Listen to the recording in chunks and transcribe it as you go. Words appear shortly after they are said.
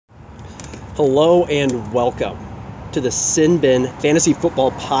Hello and welcome to the Sin Bin Fantasy Football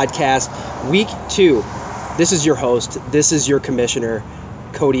Podcast, Week 2. This is your host, this is your commissioner,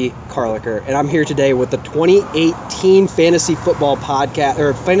 Cody Carlicker, and I'm here today with the 2018 Fantasy Football Podcast,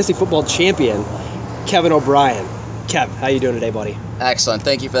 or Fantasy Football Champion, Kevin O'Brien. Kev, how you doing today, buddy? Excellent.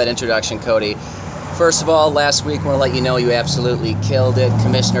 Thank you for that introduction, Cody. First of all, last week I want to let you know you absolutely killed it.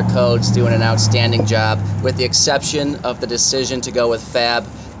 Commissioner Code's doing an outstanding job, with the exception of the decision to go with Fab.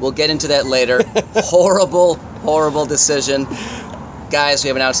 We'll get into that later. Horrible decision. Guys, we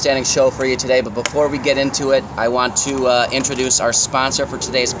have an outstanding show for you today, but before we get into it, I want to introduce our sponsor for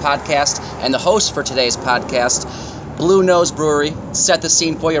today's podcast and the host for today's podcast, Blue Nose Brewery. Set the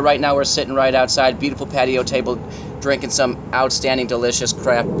scene for you right now. We're sitting right outside, beautiful patio table, drinking some outstanding, delicious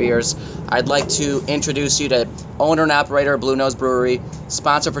craft beers. I'd like to introduce you to owner and operator of Blue Nose Brewery,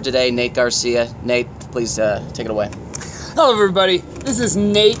 sponsor for today, Nate Garcia. Nate, please take it away. Hello, everybody. This is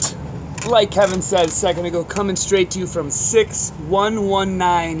Nate. Like Kevin said a second ago, coming straight to you from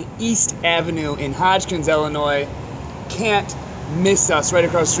 6119 East Avenue in Hodgkins, Illinois. Can't miss us, right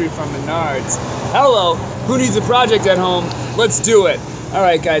across the street from Menards. Hello. Who needs a project at home? Let's do it. All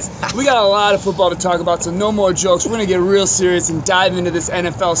right, guys. We got a lot of football to talk about, so no more jokes. We're going to get real serious and dive into this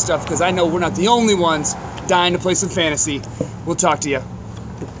NFL stuff because I know we're not the only ones dying to play some fantasy. We'll talk to you.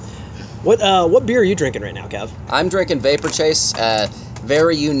 What beer are you drinking right now, Kev? I'm drinking Vapor Chase,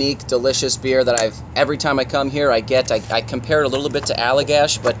 very unique, delicious beer that every time I come here, I compare it a little bit to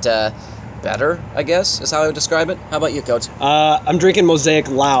Allagash, but better, I guess, is how I would describe it. How about you, Coach? I'm drinking Mosaic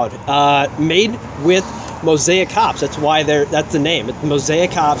Loud, made with Mosaic hops. That's why that's the name. It's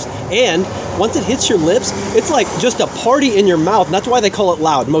Mosaic hops, and once it hits your lips, it's like just a party in your mouth, and that's why they call it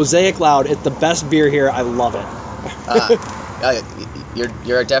Loud. Mosaic Loud. It's the best beer here. I love it.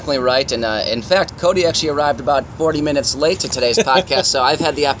 You're definitely right, and in fact, Cody actually arrived about 40 minutes late to today's podcast, so I've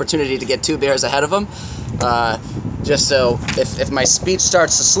had the opportunity to get 2 beers ahead of him. Just so if my speech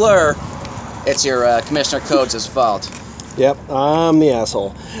starts to slur, it's your Commissioner Codes' fault. Yep, I'm the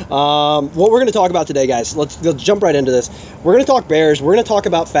asshole. What we're going to talk about today, guys, let's jump right into this. We're going to talk Bears. We're going to talk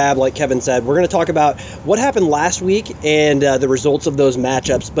about Fab, like Kevin said. We're going to talk about what happened last week and the results of those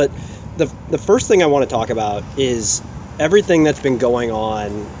matchups. But the first thing I want to talk about is everything that's been going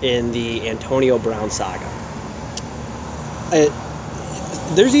on in the Antonio Brown saga.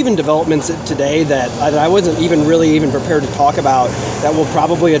 There's even developments today that I wasn't even prepared to talk about that we'll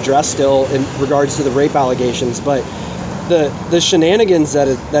probably address still in regards to the rape allegations. But the shenanigans that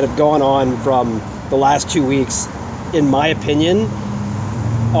have gone on from the last 2 weeks, in my opinion,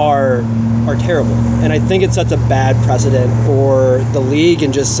 are terrible. And I think it sets a bad precedent for the league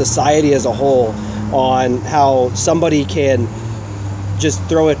and just society as a whole on how somebody can just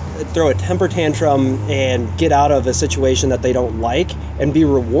throw a temper tantrum and get out of a situation that they don't like and be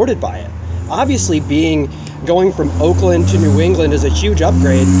rewarded by it. Obviously, going from Oakland to New England is a huge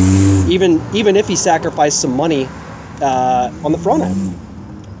upgrade, even if he sacrificed some money on the front end.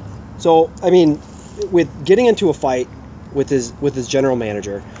 So, I mean, with getting into a fight with his general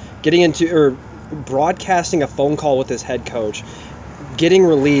manager, broadcasting a phone call with his head coach, getting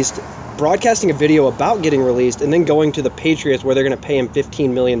released, broadcasting a video about getting released, and then going to the Patriots where they're going to pay him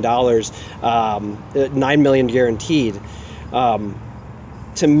 $15 million, $9 million guaranteed.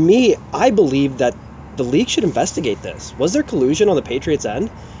 To me, I believe that the league should investigate this. Was there collusion on the Patriots' end?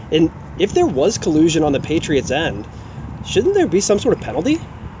 And if there was collusion on the Patriots' end, shouldn't there be some sort of penalty?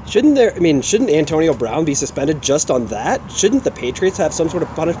 Shouldn't Antonio Brown be suspended just on that? Shouldn't the Patriots have some sort of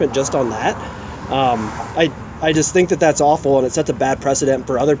punishment just on that? I just think that that's awful, and it sets a bad precedent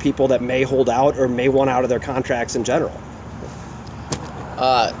for other people that may hold out or may want out of their contracts in general.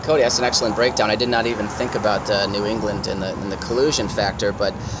 Cody, that's an excellent breakdown. I did not even think about New England and the collusion factor,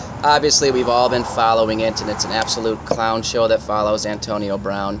 but obviously we've all been following it, and it's an absolute clown show that follows Antonio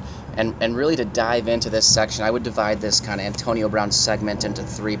Brown. And really, to dive into this section, I would divide this kind of Antonio Brown segment into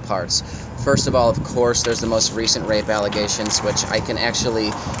 3 parts. First of all, of course, there's the most recent rape allegations, which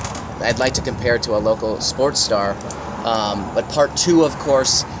I'd like to compare to a local sports star. But part 2, of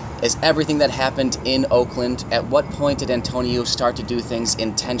course, is everything that happened in Oakland. At what point did Antonio start to do things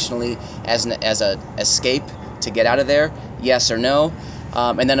intentionally as a escape to get out of there? Yes or no?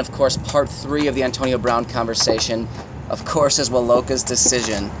 And then, of course, part 3 of the Antonio Brown conversation, of course, is Waloka's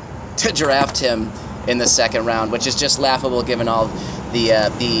decision to draft him in the 2nd round, which is just laughable given all the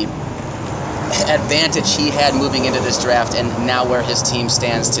advantage he had moving into this draft, and now where his team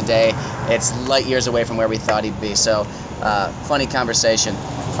stands today, it's light years away from where we thought he'd be. So, funny conversation.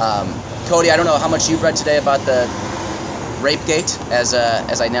 Cody, I don't know how much you've read today about the Rapegate, as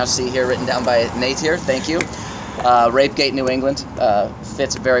I now see here written down by Nate here. Thank you. Rapegate New England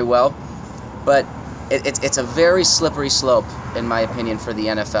fits very well. but it's a very slippery slope, in my opinion, for the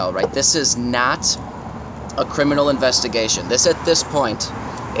NFL, right? This is not a criminal investigation. This, at this point,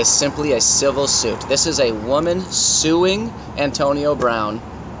 is simply a civil suit. This is a woman suing Antonio Brown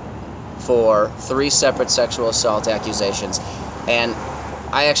for 3 separate sexual assault accusations. And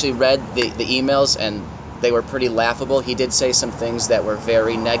I actually read the emails, and they were pretty laughable. He did say some things that were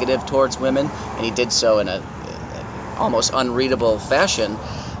very negative towards women, and he did so in a almost unreadable fashion.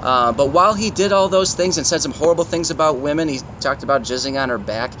 But while he did all those things and said some horrible things about women, he talked about jizzing on her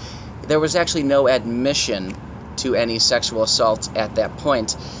back, there was actually no admission to any sexual assault at that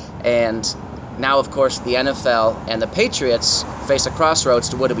point. And now, of course, the NFL and the Patriots face a crossroads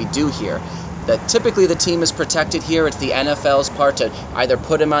to what do we do here. Typically the team is protected here. It's the NFL's part to either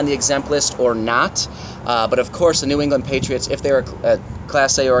put him on the exempt list or not. But of course, the New England Patriots, if they're a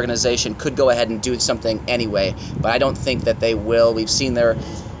Class A organization, could go ahead and do something anyway. But I don't think that they will. We've seen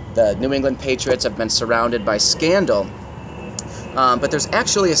the New England Patriots have been surrounded by scandal. But there's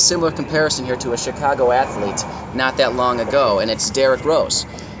actually a similar comparison here to a Chicago athlete not that long ago, and it's Derrick Rose.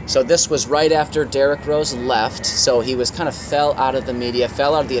 So this was right after Derrick Rose left, so he was kind of fell out of the media,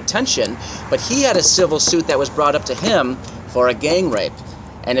 fell out of the attention, but he had a civil suit that was brought up to him for a gang rape.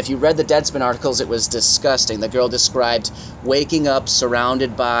 And if you read the Deadspin articles, it was disgusting. The girl described waking up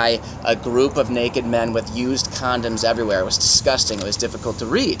surrounded by a group of naked men with used condoms everywhere. It was disgusting. It was difficult to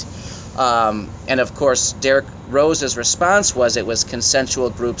read. And of course, Derrick Rose's response was it was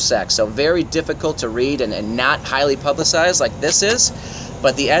consensual group sex. So very difficult to read and not highly publicized like this is.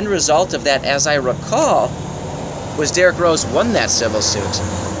 But the end result of that, as I recall, was Derrick Rose won that civil suit.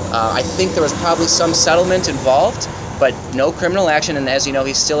 I think there was probably some settlement involved, but no criminal action. And as you know,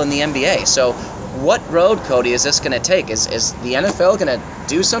 he's still in the NBA. So what road, Cody, is this going to take? Is the NFL going to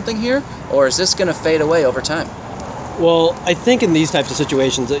do something here, or is this going to fade away over time? Well, I think in these types of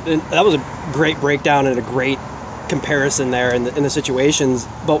situations, that was a great breakdown and a great comparison there in the situations.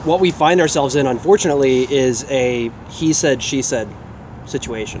 But what we find ourselves in, unfortunately, is a he said, she said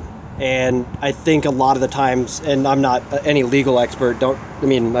situation. And I think a lot of the times, and I'm not any legal expert,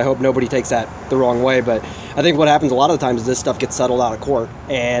 I hope nobody takes that the wrong way, but I think what happens a lot of the times is this stuff gets settled out of court.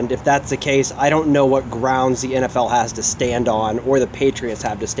 And if that's the case, I don't know what grounds the NFL has to stand on or the Patriots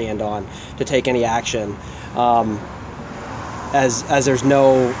have to stand on to take any action. As there's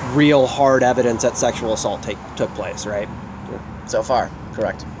no real hard evidence that sexual assault took place, right? So far,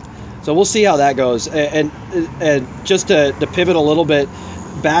 correct. So we'll see how that goes. And just to pivot a little bit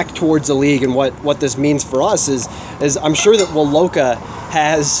back towards the league and what this means for us is I'm sure that Woloka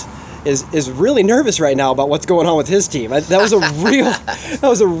is really nervous right now about what's going on with his team. That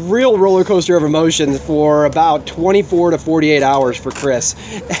was a real roller coaster of emotions for about 24 to 48 hours for Chris,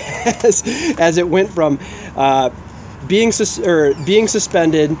 as it went from being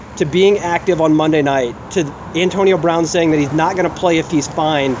suspended to being active on Monday night to Antonio Brown saying that he's not going to play if he's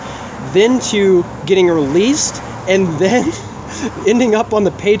fine, then to getting released and then ending up on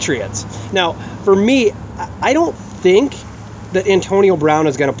the Patriots. Now, for me, I don't think that Antonio Brown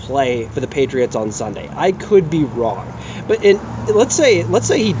is going to play for the Patriots on Sunday. I could be wrong. But let's say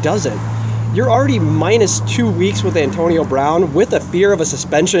he doesn't. You're already minus 2 weeks with Antonio Brown with a fear of a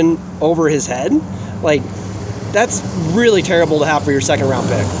suspension over his head. Like, that's really terrible to have for your second round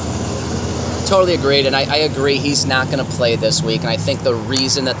pick. Totally agreed, and I agree he's not going to play this week, and I think the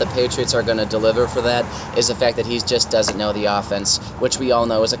reason that the Patriots are going to deliver for that is the fact that he just doesn't know the offense, which we all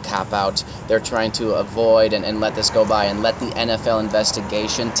know is a cop-out. They're trying to avoid and let this go by and let the NFL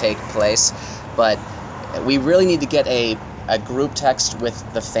investigation take place, but we really need to get a group text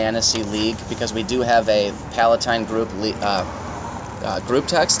with the Fantasy League because we do have a Palatine group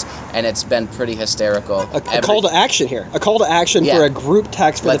text, and it's been pretty hysterical. A call to action here. A call to action for a group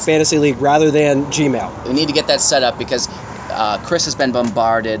text for the Fantasy League rather than Gmail. We need to get that set up because Chris has been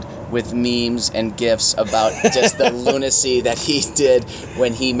bombarded with memes and GIFs about just the lunacy that he did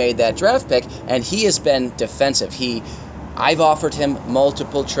when he made that draft pick, and he has been defensive. I've offered him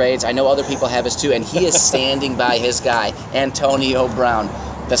multiple trades. I know other people have his too, and he is standing by his guy, Antonio Brown,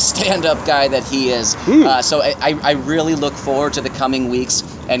 the stand-up guy that he is. So I really look forward to the coming weeks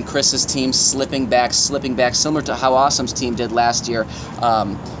and Chris's team slipping back, similar to how Awesome's team did last year,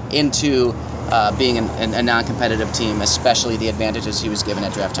 into being a non-competitive team, especially the advantages he was given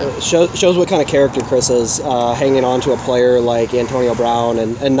at draft time. Shows what kind of character Chris is, hanging on to a player like Antonio Brown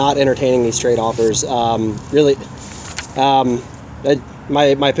and not entertaining these trade offers.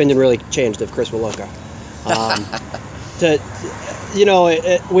 My opinion really changed of Chris Woloka.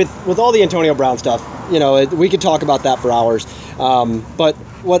 With all the Antonio Brown stuff, we could talk about that for hours. But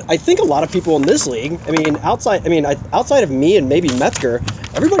what I think a lot of people in this league, outside of me and maybe Metzger,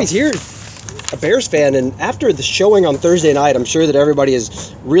 everybody's here a Bears fan, and after the showing on Thursday night, I'm sure that everybody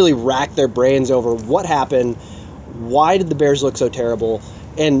has really racked their brains over what happened, why did the Bears look so terrible,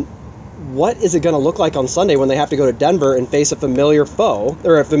 and what is it going to look like on Sunday when they have to go to Denver and face a familiar foe,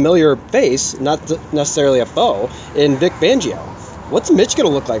 or a familiar face, not necessarily a foe, in Vic Fangio? What's Mitch going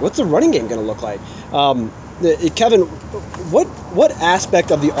to look like? What's the running game going to look like? Kevin, what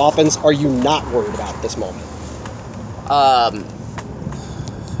aspect of the offense are you not worried about at this moment?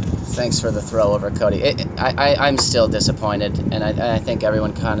 Thanks for the throw over, Cody. I'm still disappointed, and I think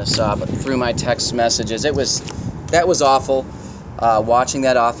everyone kind of saw, but through my text messages, that was awful. Watching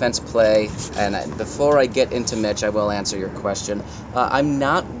that offense play, and before I get into Mitch, I will answer your question. I'm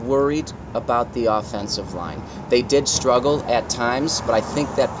not worried about the offensive line. They did struggle at times, but I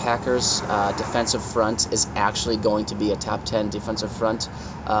think that Packers' defensive front is actually going to be a top 10 defensive front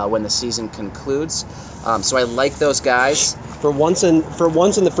when the season concludes. So I like those guys. For once in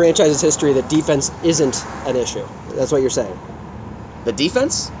the franchise's history, the defense isn't an issue. That's what you're saying. The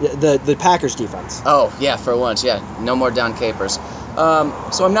defense? The Packers defense. Oh, yeah, for once, yeah. No more Don Capers.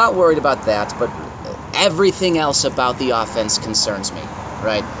 So I'm not worried about that, but everything else about the offense concerns me,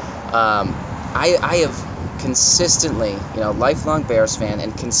 right? I have consistently, lifelong Bears fan,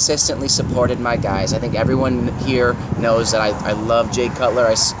 and consistently supported my guys. I think everyone here knows that I love Jay Cutler.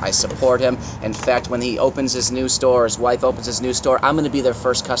 I support him. In fact, when he opens his new store, his wife opens his new store, I'm going to be their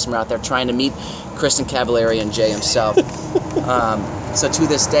first customer out there trying to meet Kristen Cavallari and Jay himself. So to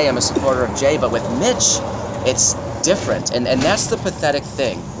this day, I'm a supporter of Jay, but with Mitch, it's different. And that's the pathetic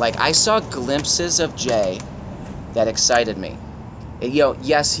thing. Like, I saw glimpses of Jay that excited me.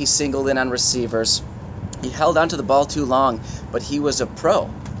 Yes, he singled in on receivers. He held onto the ball too long, but he was a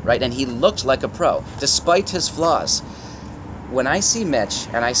pro, right? And he looked like a pro, despite his flaws. When I see Mitch,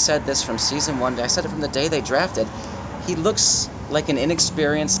 and I said this from season 1, I said it from the day they drafted, he looks like an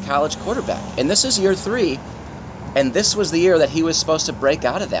inexperienced college quarterback. And this is year 3, and this was the year that he was supposed to break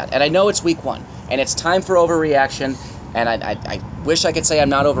out of that. And I know it's week 1, and it's time for overreaction, and I wish I could say I'm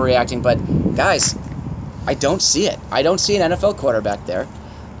not overreacting, but guys, I don't see it. I don't see an NFL quarterback there.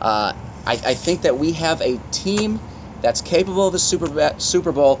 I think that we have a team that's capable of a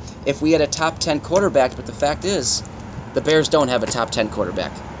Super Bowl if we had a top 10 quarterback, but the fact is, the Bears don't have a top 10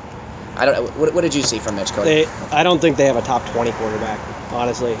 quarterback. I don't. What did you see from Mitch, Cody? I don't think they have a top 20 quarterback,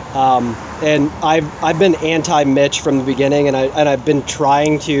 honestly. And I've been anti-Mitch from the beginning, and I've been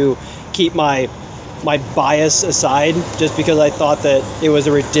trying to keep my bias aside, just because I thought that it was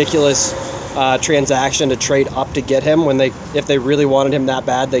a ridiculous transaction to trade up to get him, when if they really wanted him that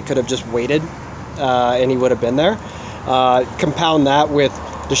bad, they could have just waited, and he would have been there. Compound that with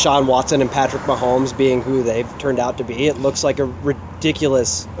Deshaun Watson and Patrick Mahomes being who they've turned out to be, it looks like a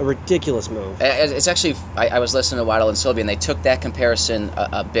ridiculous move. It's actually, I was listening to Waddle and Sylvie, and they took that comparison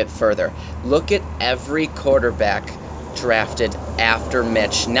a bit further. Look at every quarterback drafted after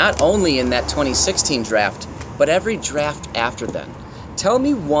Mitch, not only in that 2016 draft, but every draft after then. Tell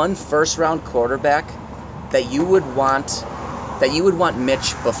me one first-round quarterback that you would want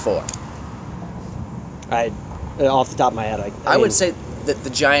Mitch before. Off the top of my head, I would say the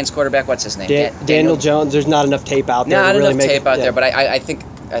Giants quarterback. What's his name? Daniel Jones. There's not enough tape out there. Not to really enough make tape it, out yeah. there, but I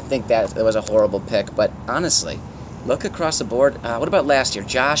think that was a horrible pick. But honestly, look across the board. What about last year?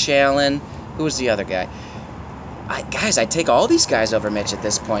 Josh Allen. Who was the other guy? Guys, I'd take all these guys over Mitch at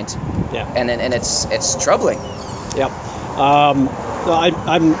this point. Yeah. And it's troubling. Yep.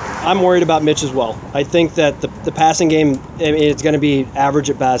 I'm worried about Mitch as well. I think that the passing game, it's going to be average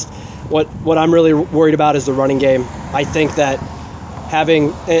at best. What I'm really worried about is the running game. I think that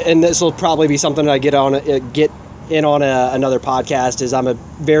having, and this will probably be something that I get in on another podcast, is I'm a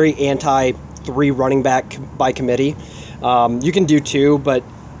very anti 3 running back by committee. You can do 2, but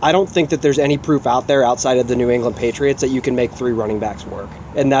I don't think that there's any proof out there outside of the New England Patriots that you can make 3 running backs work.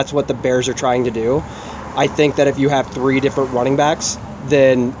 And that's what the Bears are trying to do. I think that if you have 3 different running backs,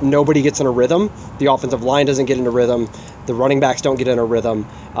 then nobody gets in a rhythm. The offensive line doesn't get in a rhythm. The running backs don't get in a rhythm.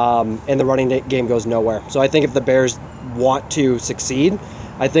 And the running game goes nowhere. So I think if the Bears want to succeed,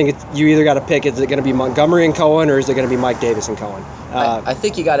 I think you either got to pick, is it going to be Montgomery and Cohen, or is it going to be Mike Davis and Cohen? I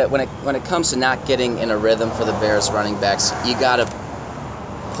think you got to, when it comes to not getting in a rhythm for the Bears running backs, you got to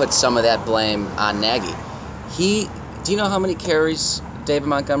put some of that blame on Nagy. Do you know how many carries David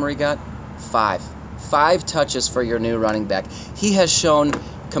Montgomery got? 5. 5 touches for your new running back. He has shown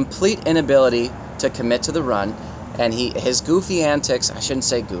complete inability to commit to the run, and his goofy antics, I shouldn't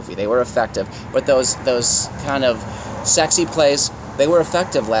say goofy, they were effective, but those kind of sexy plays, they were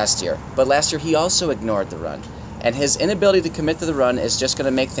effective last year. But last year he also ignored the run. And his inability to commit to the run is just going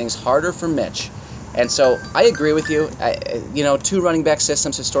to make things harder for Mitch. And so I agree with you. Two running back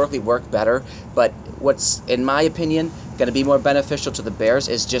systems historically work better, but what's, in my opinion, going to be more beneficial to the Bears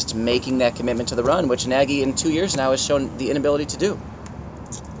is just making that commitment to the run, which Nagy in 2 years now has shown the inability to do.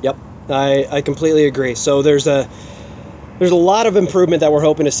 Yep, I completely agree. So there's a lot of improvement that we're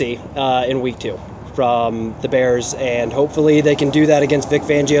hoping to see in week 2 from the Bears, and hopefully they can do that against Vic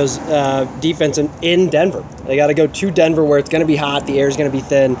Fangio's defense in Denver. They got to go to Denver where it's going to be hot, the air is going to be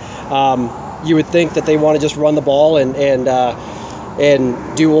thin. You would think that they want to just run the ball and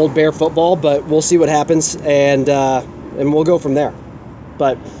do old Bear football, but we'll see what happens, and we'll go from there.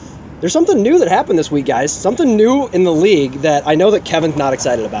 But there's something new that happened this week, guys. Something new in the league that I know that Kevin's not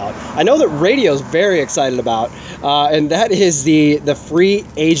excited about. I know that radio's very excited about, and that is the free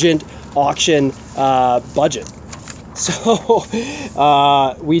agent auction budget. So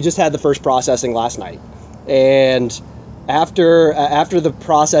we just had the first processing last night, and after the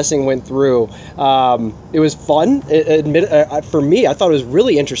processing went through, it was fun. For me, I thought it was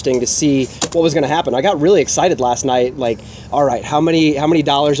really interesting to see what was going to happen. I got really excited last night. Like, all right, how many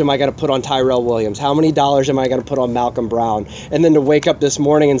dollars am I going to put on Tyrell Williams? How many dollars am I going to put on Malcolm Brown? And then to wake up this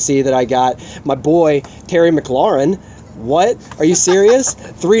morning and see that I got my boy Terry McLaurin. What? Are you serious?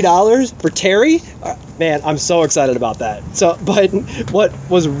 $3 for Terry? Man, I'm so excited about that. But what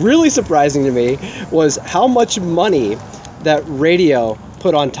was really surprising to me was how much money that radio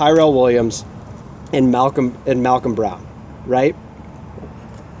put on Tyrell Williams and Malcolm Brown, right?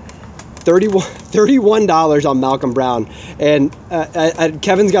 $31 on Malcolm Brown, and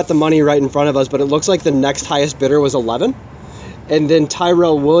Kevin's got the money right in front of us, but it looks like the next highest bidder was 11, and then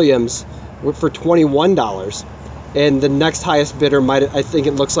Tyrell Williams for $21. And the next highest bidder I think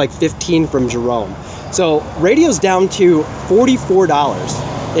it looks like 15 from Jerome. So radio's down to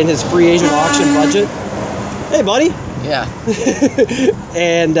 $44 in his free agent auction budget. Hey, buddy. Yeah.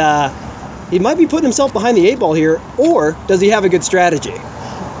 And he might be putting himself behind the 8 ball here, or does he have a good strategy?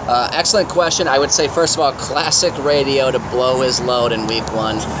 Excellent question. I would say, first of all, classic radio to blow his load in week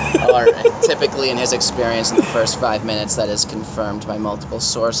 1, or typically in his experience in the first 5 minutes. That is confirmed by multiple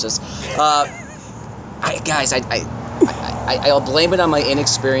sources. I'll blame it on my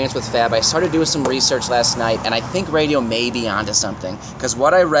inexperience with Fab. I started doing some research last night, and I think radio may be onto something. Because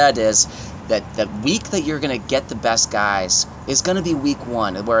what I read is that the week that you're going to get the best guys is going to be week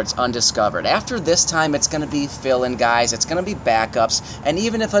 1, where it's undiscovered. After this time, it's going to be fill-in guys. It's going to be backups. And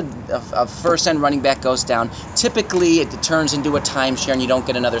even if a first-end running back goes down, typically it turns into a timeshare and you don't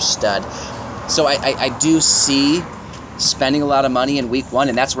get another stud. So I do see spending a lot of money in week 1,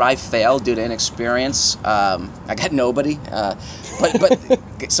 and that's where I failed due to inexperience. I got nobody.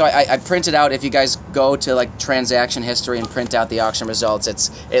 So I printed out, if you guys go to like transaction history and print out the auction results,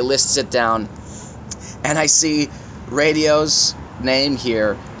 it lists it down, and I see radio's name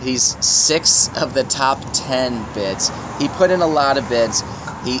here. He's 6 of the top 10 bids. He put in a lot of bids.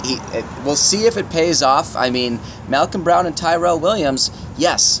 We'll see if it pays off. I mean, Malcolm Brown and Tyrell Williams,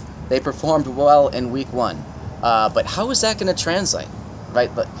 yes, they performed well in week 1. But how is that going to translate,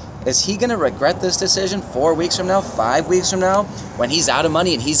 right? But is he going to regret this decision 4 weeks from now, 5 weeks from now, when he's out of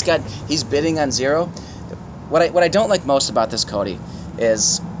money and he's bidding on 0? What I don't like most about this, Cody,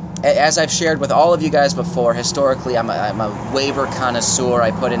 is, as I've shared with all of you guys before, historically I'm a waiver connoisseur. I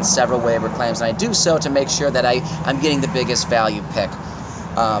put in several waiver claims, and I do so to make sure that I'm getting the biggest value pick.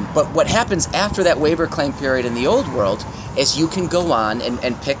 But what happens after that waiver claim period in the old world is you can go on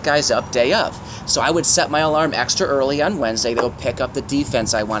and pick guys up day of. So I would set my alarm extra early on Wednesday to go pick up the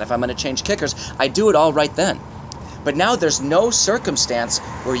defense I want. If I'm going to change kickers, I do it all right then. But now there's no circumstance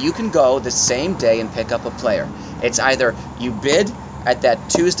where you can go the same day and pick up a player. It's either you bid at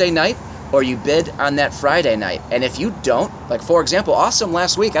that Tuesday night or you bid on that Friday night. And if you don't, like for example, Awesome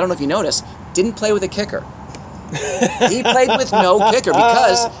last week, I don't know if you noticed, didn't play with a kicker. He played with no kicker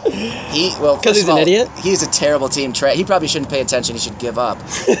because he's an idiot. He's a terrible team trainer. He probably shouldn't pay attention. He should give up.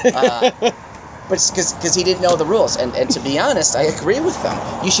 But it's because he didn't know the rules. And to be honest, I agree with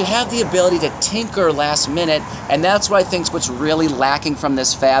them. You should have the ability to tinker last minute, and that's what I think is what's really lacking from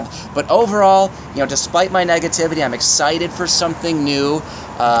this Fab. But overall, despite my negativity, I'm excited for something new. You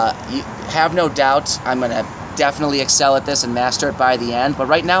have no doubt I'm going to definitely excel at this and master it by the end. But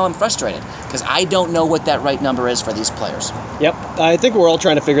right now I'm frustrated because I don't know what that right number is for these players. Yep, I think we're all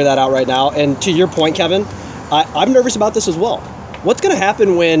trying to figure that out right now. And to your point, Kevin, I'm nervous about this as well. What's going to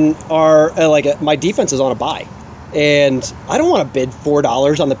happen when my defense is on a bye? And I don't want to bid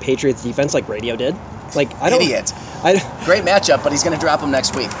 $4 on the Patriots defense like radio did. Idiot. Great matchup, but he's going to drop him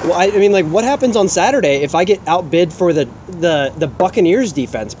next week. Well, I mean, what happens on Saturday if I get outbid for the Buccaneers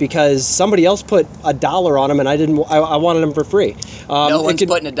defense because somebody else put $1 on him and I wanted him for free? No one's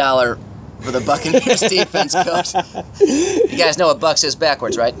putting $1 for the Buccaneers defense coach. You guys know what Bucks is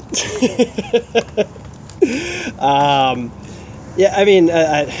backwards, right? Yeah, I mean,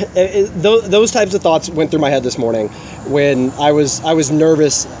 those types of thoughts went through my head this morning when I was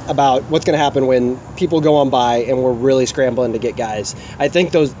nervous about what's going to happen when people go on by and we're really scrambling to get guys. I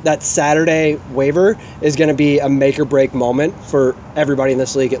think that Saturday waiver is going to be a make or break moment for everybody in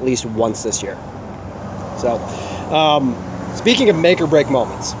this league at least once this year. So, speaking of make or break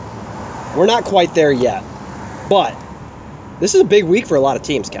moments, we're not quite there yet, but this is a big week for a lot of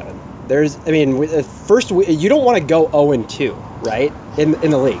teams, Kevin. First, you don't want to go 0-2, right, in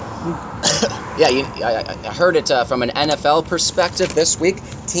the league. Yeah, I heard it from an NFL perspective this week.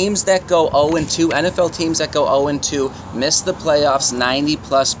 Teams that go 0-2, NFL teams that go 0-2, miss the playoffs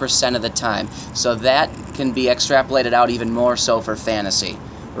 90+% of the time. So that can be extrapolated out even more so for fantasy,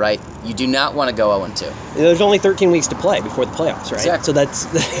 right? You do not want to go 0-2. There's only 13 weeks to play before the playoffs, right? Exactly.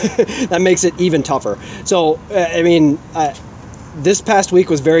 So that makes it even tougher. So, this past week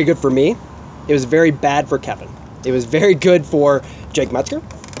was very good for me. It was very bad for Kevin. It was very good for Jake Metzger.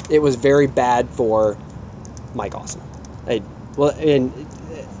 It was very bad for Mike Austin. I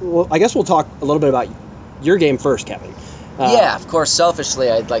guess we'll talk a little bit about your game first, Kevin. Yeah, of course, selfishly,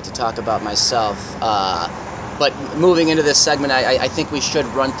 I'd like to talk about myself. But moving into this segment, I think we should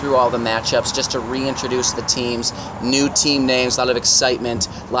run through all the matchups just to reintroduce the teams, new team names, a lot of excitement,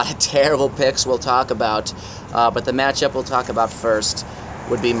 a lot of terrible picks we'll talk about. But the matchup we'll talk about first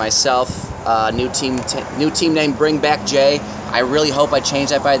would be myself, new team name, Bring Back Jay. I really hope I change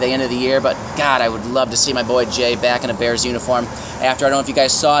that by the end of the year, but God, I would love to see my boy Jay back in a Bears uniform. After, I don't know if you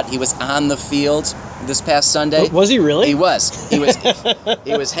guys saw it, he was on the field this past Sunday. Was he really? He was. He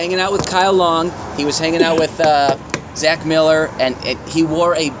was hanging out with Kyle Long. He was hanging out with Zach Miller, and he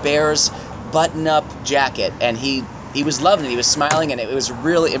wore a Bears button-up jacket, and he was loving it. He was smiling, and it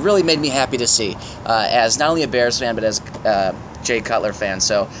really made me happy to see, as not only a Bears fan, but as Jay Cutler fan.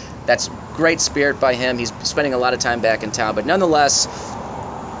 So that's great spirit by him. He's spending a lot of time back in town, but nonetheless,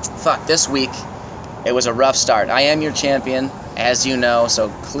 this week it was a rough start. I am your champion, as you know, so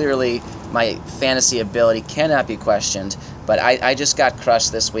clearly my fantasy ability cannot be questioned, but I just got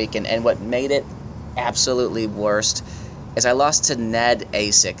crushed this week, and what made it absolutely worst is I lost to Ned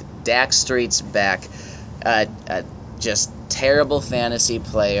Asick. Dak Street's back. Just terrible fantasy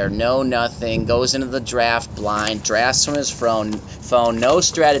player, know nothing, goes into the draft blind, drafts from his phone, no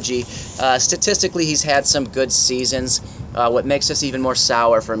strategy. Statistically, he's had some good seasons. What makes this even more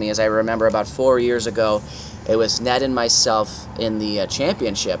sour for me is I remember about 4 years ago, it was Ned and myself in the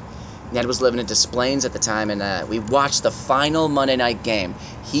championship. Ned was living in Des Plaines at the time, and we watched the final Monday night game.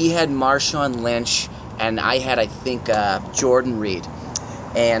 He had Marshawn Lynch, and I had, I think, Jordan Reed.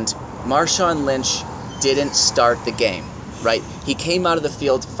 And Marshawn Lynch didn't start the game, right? He came out of the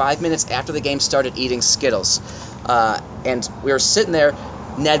field 5 minutes after the game started eating Skittles. And we were sitting there.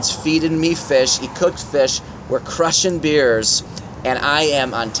 Ned's feeding me fish. He cooked fish. We're crushing beers. And I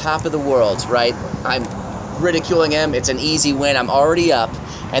am on top of the world, right? I'm ridiculing him. It's an easy win. I'm already up.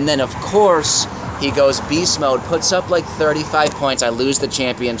 And then, of course, he goes beast mode, puts up like 35 points. I lose the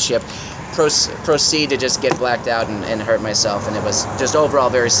championship. Proceed to just get blacked out and hurt myself, and it was just overall a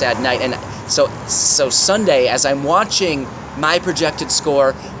very sad night. And so Sunday, as I'm watching my projected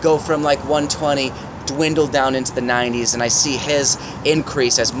score go from like 120 dwindle down into the 90s, and I see his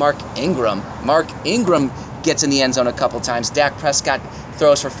increase as Mark Ingram gets in the end zone a couple times. Dak Prescott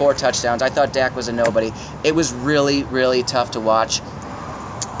throws for 4 touchdowns. I thought Dak was a nobody. It was really, really tough to watch.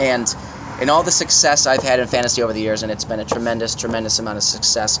 And in all the success I've had in fantasy over the years, and it's been a tremendous, tremendous amount of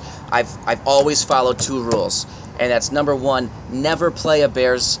success, I've always followed 2 rules. And that's, number 1, never play a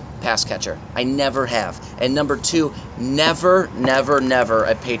Bears pass catcher. I never have. And number 2, never, never, never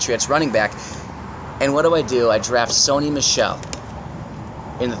a Patriots running back. And what do? I draft Sony Michel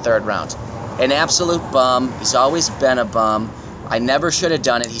in the 3rd round. An absolute bum. He's always been a bum. I never should have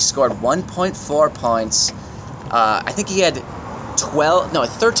done it. He scored 1.4 points. I think he had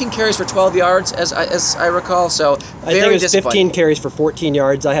 13 carries for 12 yards, as I recall. So I think it was 15 carries for 14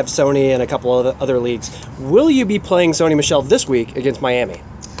 yards. I have Sony in a couple of other leagues. Will you be playing Sony Michel this week against Miami?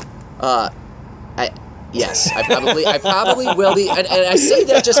 Yes, I probably will be, and I say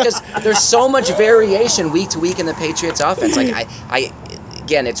that just because there's so much variation week to week in the Patriots offense. Like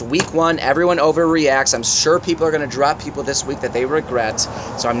again, it's week 1. Everyone overreacts. I'm sure people are going to drop people this week that they regret.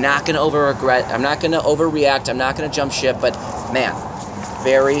 So I'm not going to I'm not going to overreact. I'm not going to jump ship. But man,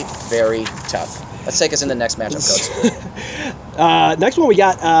 very, very tough. Let's take us into the next matchup, Coach. Next one we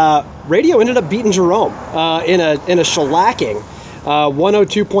got. Radio ended up beating Jerome in a shellacking.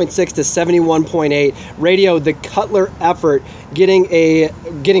 102.6 to 71.8. Radio, the Cutler effort, getting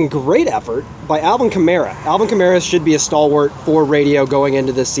great effort by Alvin Kamara. Alvin Kamara should be a stalwart for Radio going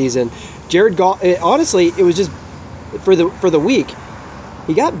into this season. Jared Goff, honestly, it was just for the week.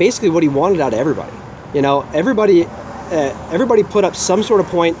 He got basically what he wanted out of everybody. Everybody put up some sort of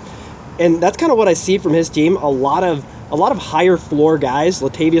point, and that's kind of what I see from his team. A lot of higher floor guys.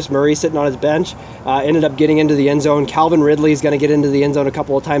 Latavius Murray sitting on his bench ended up getting into the end zone. Calvin Ridley is going to get into the end zone a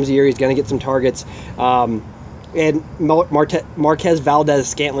couple of times a year. He's going to get some targets. And Marquez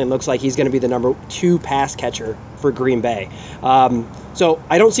Valdez-Scantling looks like he's going to be the number 2 pass catcher for Green Bay. So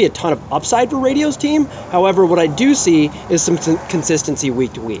I don't see a ton of upside for Radio's team. However, what I do see is some consistency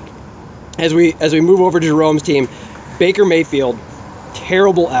week to week. As we move over to Jerome's team, Baker Mayfield,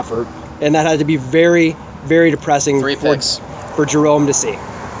 terrible effort, and that had to be very, very depressing for Jerome to see.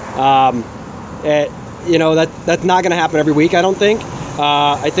 That's not going to happen every week, I don't think.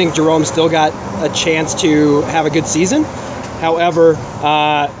 I think Jerome still got a chance to have a good season. However,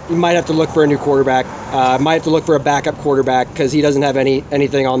 you might have to look for a new quarterback. Might have to look for a backup quarterback because he doesn't have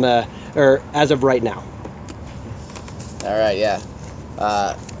anything as of right now. All right, yeah.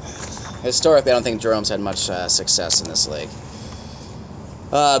 Historically, I don't think Jerome's had much success in this league.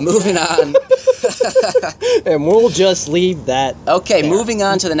 Moving on. And we'll just leave that. Okay, there. Moving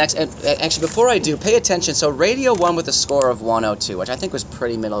on to the next. Actually, before I do, pay attention. So Radio won with a score of 102, which I think was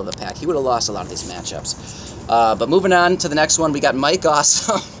pretty middle of the pack. He would have lost a lot of these matchups. But moving on to the next one, we got Mike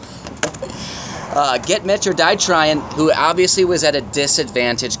Awesome. Get Mitch or Die Trying, who obviously was at a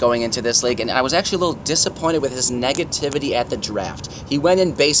disadvantage going into this league, and I was actually a little disappointed with his negativity at the draft. He went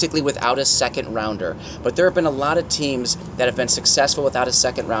in basically without a second rounder, but there have been a lot of teams that have been successful without a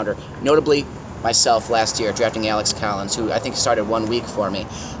second rounder, notably myself last year, drafting Alex Collins, who I think started 1 week for me.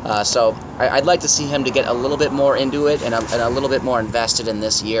 So I'd like to see him to get a little bit more into it and a little bit more invested in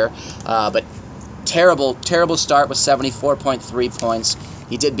this year. But terrible start with 74.3 points.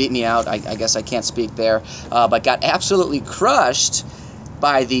 He did beat me out. I guess I can't speak there. But got absolutely crushed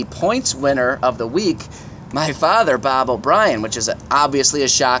by the points winner of the week, my father, Bob O'Brien, which is obviously a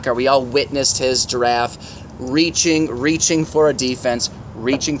shocker. We all witnessed his draft, reaching for a defense,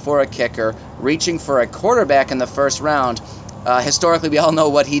 reaching for a kicker, reaching for a quarterback in the first round. Historically, we all know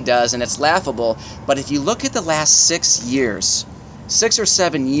what he does, and it's laughable. But if you look at the last 6 or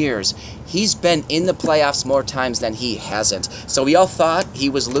 7 years, he's been in the playoffs more times than he hasn't. So we all thought he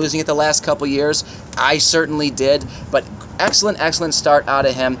was losing it the last couple years. I certainly did, but excellent start out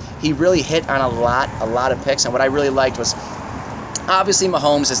of him. He really hit on a lot of picks, and what I really liked was, obviously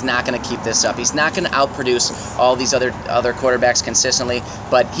Mahomes is not going to keep this up. He's not going to outproduce all these other quarterbacks consistently,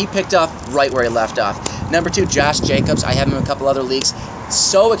 but he picked up right where he left off. Number 2, Josh Jacobs. I have him in a couple other leagues.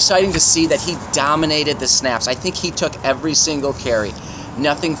 So exciting to see that he dominated the snaps. I think he took every single carry.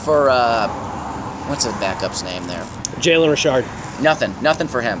 Nothing for, what's the backup's name there? Jalen Richard. Nothing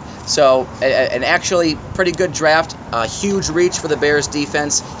for him. So an actually pretty good draft. A huge reach for the Bears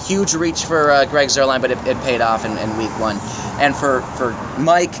defense. Huge reach for Greg Zuerlein, but it paid off in week 1. And for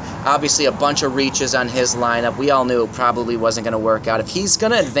Mike, obviously a bunch of reaches on his lineup. We all knew it probably wasn't going to work out. If he's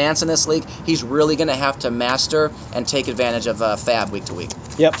going to advance in this league, he's really going to have to master and take advantage of fab week to week.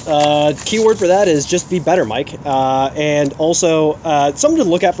 Yep. Keyword for that is just be better, Mike. And also something to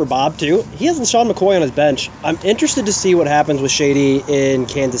look at for Bob, too. He has LaShawn McCoy on his bench. I'm interested to see what happens with Shady in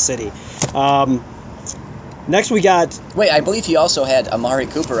Kansas City. Next we got... Wait, I believe he also had Amari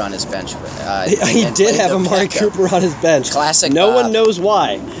Cooper on his bench. He did have Amari Cooper on his bench. Classic No Bob. one knows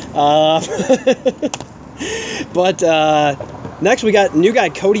why. But next we got new guy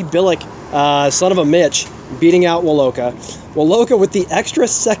Cody Billick, son of a Mitch, beating out Woloka. Woloka with the extra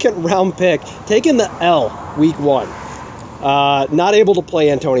second round pick, taking the L week 1. Not able to play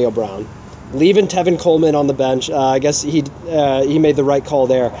Antonio Brown. Leaving Tevin Coleman on the bench. I guess he made the right call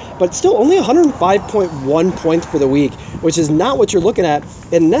there. But still only 105.1 points for the week, which is not what you're looking at.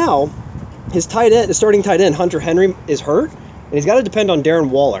 And now his starting tight end, Hunter Henry, is hurt. And he's got to depend on Darren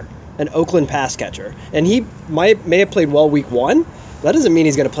Waller, an Oakland pass catcher. And he may have played well week 1. That doesn't mean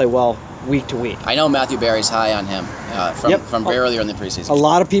he's going to play well week to week. I know Matthew Berry's high on him from very earlier in the preseason. A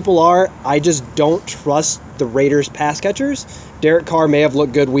lot of people are. I just don't trust the Raiders pass catchers. Derek Carr may have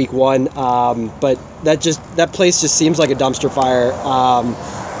looked good week 1, but that place just seems like a dumpster fire.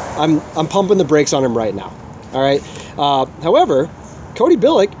 I'm pumping the brakes on him right now. All right. However, Cody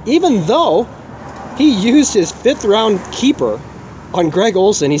Billick, even though he used his 5th round keeper on Greg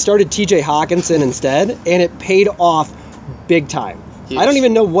Olsen, he started TJ Hawkinson instead, and it paid off big time. Huge. I don't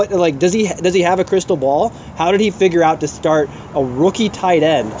even know what, does he have a crystal ball? How did he figure out to start a rookie tight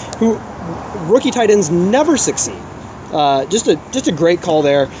end rookie tight ends never succeed? just a great call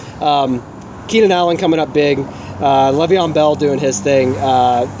there. Keenan Allen coming up big. Le'Veon Bell doing his thing.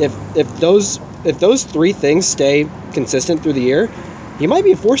 If those three things stay consistent through the year, he might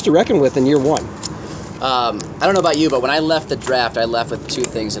be a force to reckon with in year one. I don't know about you, but when I left the draft, I left with two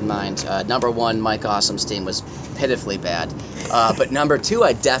things in mind. Number one, Mike Awesome's team was pitifully bad. But number two,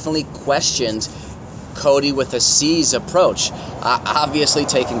 I definitely questioned Cody with a C's approach. Obviously,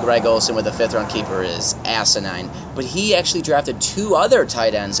 taking Greg Olsen with a fifth-round keeper is asinine, but he actually drafted two other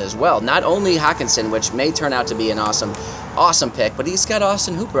tight ends as well. Not only Hockenson, which may turn out to be an awesome pick, but he's got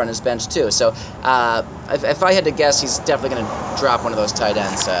Austin Hooper on his bench too. So if I had to guess, he's definitely going to drop one of those tight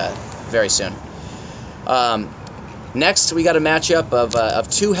ends very soon. Next, we got a matchup of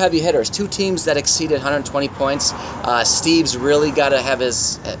two heavy hitters, two teams that exceeded 120 points. Steve's really got to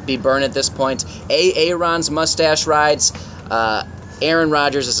be burned at this point. Aaron's mustache rides. Aaron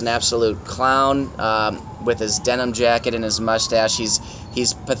Rodgers is an absolute clown with his denim jacket and his mustache.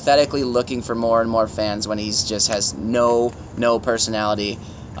 He's pathetically looking for more and more fans when he's just has no personality,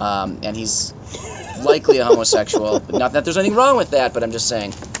 and he's likely a homosexual. Not that there's anything wrong with that, but I'm just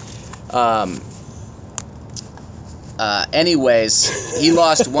saying. Anyways, he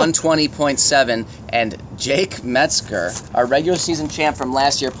lost 120.7, and Jake Metzger, our regular season champ from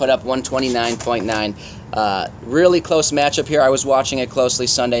last year, put up 129.9. Really close matchup here. I was watching it closely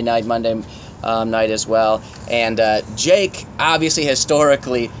Sunday night, Monday night as well. And Jake, obviously,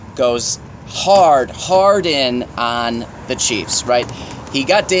 historically, goes hard in on the Chiefs, right? He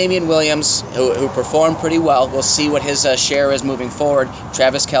got Damian Williams, who performed pretty well. We'll see what his share is moving forward.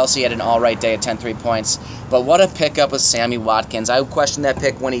 Travis Kelce had an all-right day at 10-3 points. But what a pickup with Sammy Watkins. I questioned that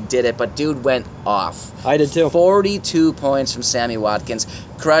pick when he did it, but dude went off. I did too. 42 points from Sammy Watkins.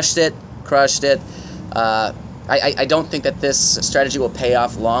 Crushed it. I don't think that this strategy will pay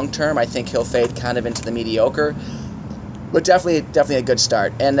off long-term. I think he'll fade kind of into the mediocre. But definitely a good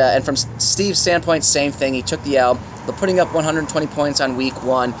start. And from Steve's standpoint, same thing. He took the L, but putting up 120 points on week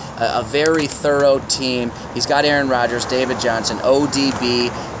one, a very thorough team. He's got Aaron Rodgers, David Johnson, ODB,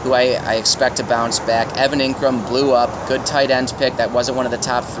 who I expect to bounce back. Evan Ingram blew up. Good tight end pick. That wasn't one of the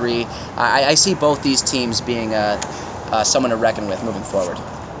top three. I see both these teams being someone to reckon with moving forward.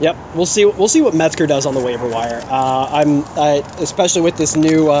 Yep, we'll see what Metzger does on the waiver wire. Especially with this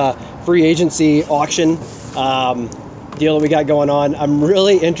new free agency auction deal that we got going on. I'm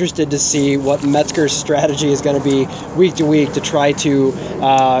really interested to see what Metzger's strategy is going to be week to week to try to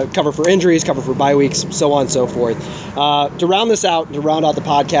cover for injuries, cover for bye weeks, so on and so forth. To round out the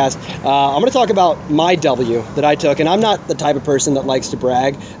podcast, I'm going to talk about my W that I took, and I'm not the type of person that likes to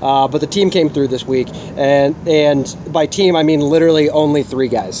brag, but the team came through this week, and by team I mean literally only 3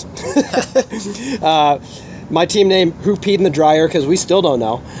 guys. My team name, Who Peed in the Dryer, because we still don't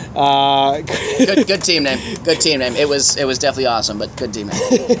know. Good team name. It was definitely awesome, but good team name.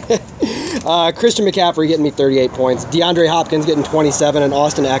 Christian McCaffrey getting me 38 points. DeAndre Hopkins getting 27, and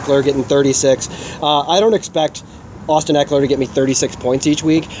Austin Eckler getting 36. I don't expect Austin Eckler to get me 36 points each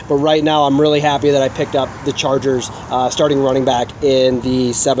week, but right now I'm really happy that I picked up the Chargers starting running back in the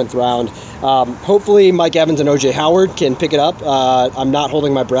 7th round. Hopefully Mike Evans and OJ Howard can pick it up. I'm not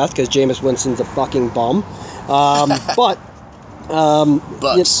holding my breath because Jameis Winston's a fucking bum.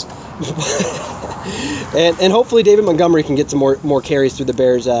 Bucks. and hopefully David Montgomery can get some more carries through the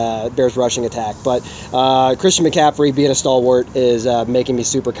Bears rushing attack. But Christian McCaffrey being a stalwart is making me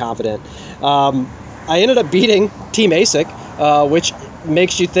super confident. I ended up beating Team ASIC, which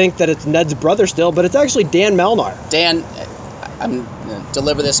makes you think that it's Ned's brother still, but it's actually Dan Melnar. Dan, I'm going to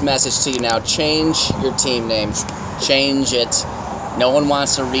deliver this message to you now. Change your team names. Change it. No one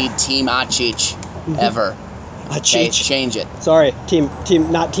wants to read Team Achich ever. Okay, change it. Sorry, team,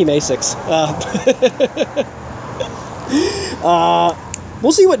 not Team ASICs.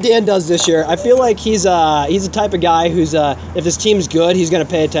 We'll see what Dan does this year. I feel like he's the type of guy who's if his team's good, he's going to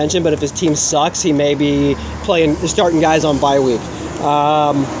pay attention. But if his team sucks, he may be starting guys on bye week.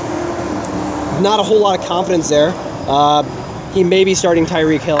 Not a whole lot of confidence there. He may be starting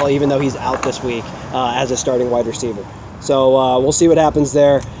Tyreek Hill, even though he's out this week as a starting wide receiver. So we'll see what happens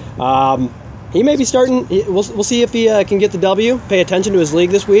there. He may be starting. We'll see if he can get the W, pay attention to his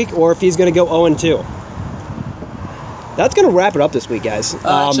league this week, or if he's going to go 0-2. That's going to wrap it up this week, guys.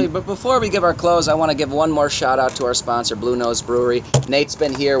 Actually, but before we give our close, I want to give one more shout out to our sponsor, Blue Nose Brewery. Nate's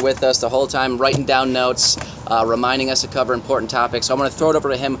been here with us the whole time, writing down notes, reminding us to cover important topics. So I'm going to throw it over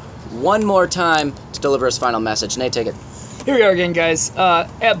to him one more time to deliver his final message. Nate, take it. Here we are again, guys,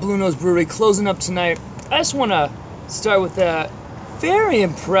 at Blue Nose Brewery, closing up tonight. I just want to start with very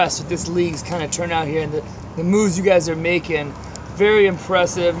impressed with this league's kind of turnout here and the moves you guys are making. Very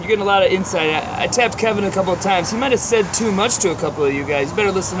impressive. You're getting a lot of insight. I tapped Kevin a couple of times. He might have said too much to a couple of you guys. You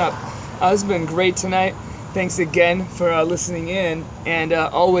better listen up. This has been great tonight. Thanks again for listening in. And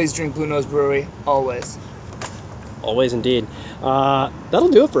always drink Blue Nose Brewery. Always. Always indeed. That'll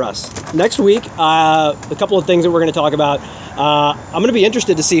do it for us. Next week, a couple of things that we're going to talk about. I'm going to be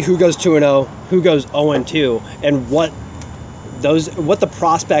interested to see who goes 2-0, who goes 0-2, and what the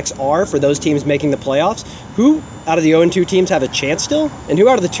prospects are for those teams making the playoffs. Who out of the 0-2 teams have a chance still, and who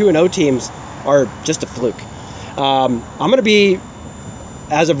out of the 2-0 teams are just a fluke. I'm going to be,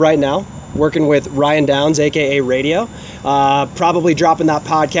 as of right now, working with Ryan Downs, aka Radio, probably dropping that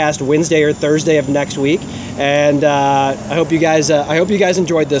podcast Wednesday or Thursday of next week. And I hope you guys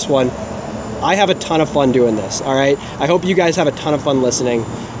enjoyed this one. I have a ton of fun doing this. All right, I hope you guys have a ton of fun listening,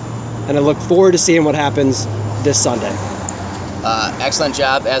 and I look forward to seeing what happens this Sunday. Excellent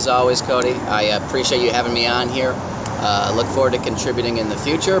job as always, Cody. I appreciate you having me on here. Look forward to contributing in the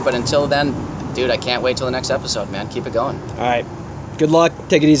future. But until then, dude, I can't wait till the next episode, man. Keep it going. All right. Good luck.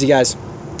 Take it easy, guys.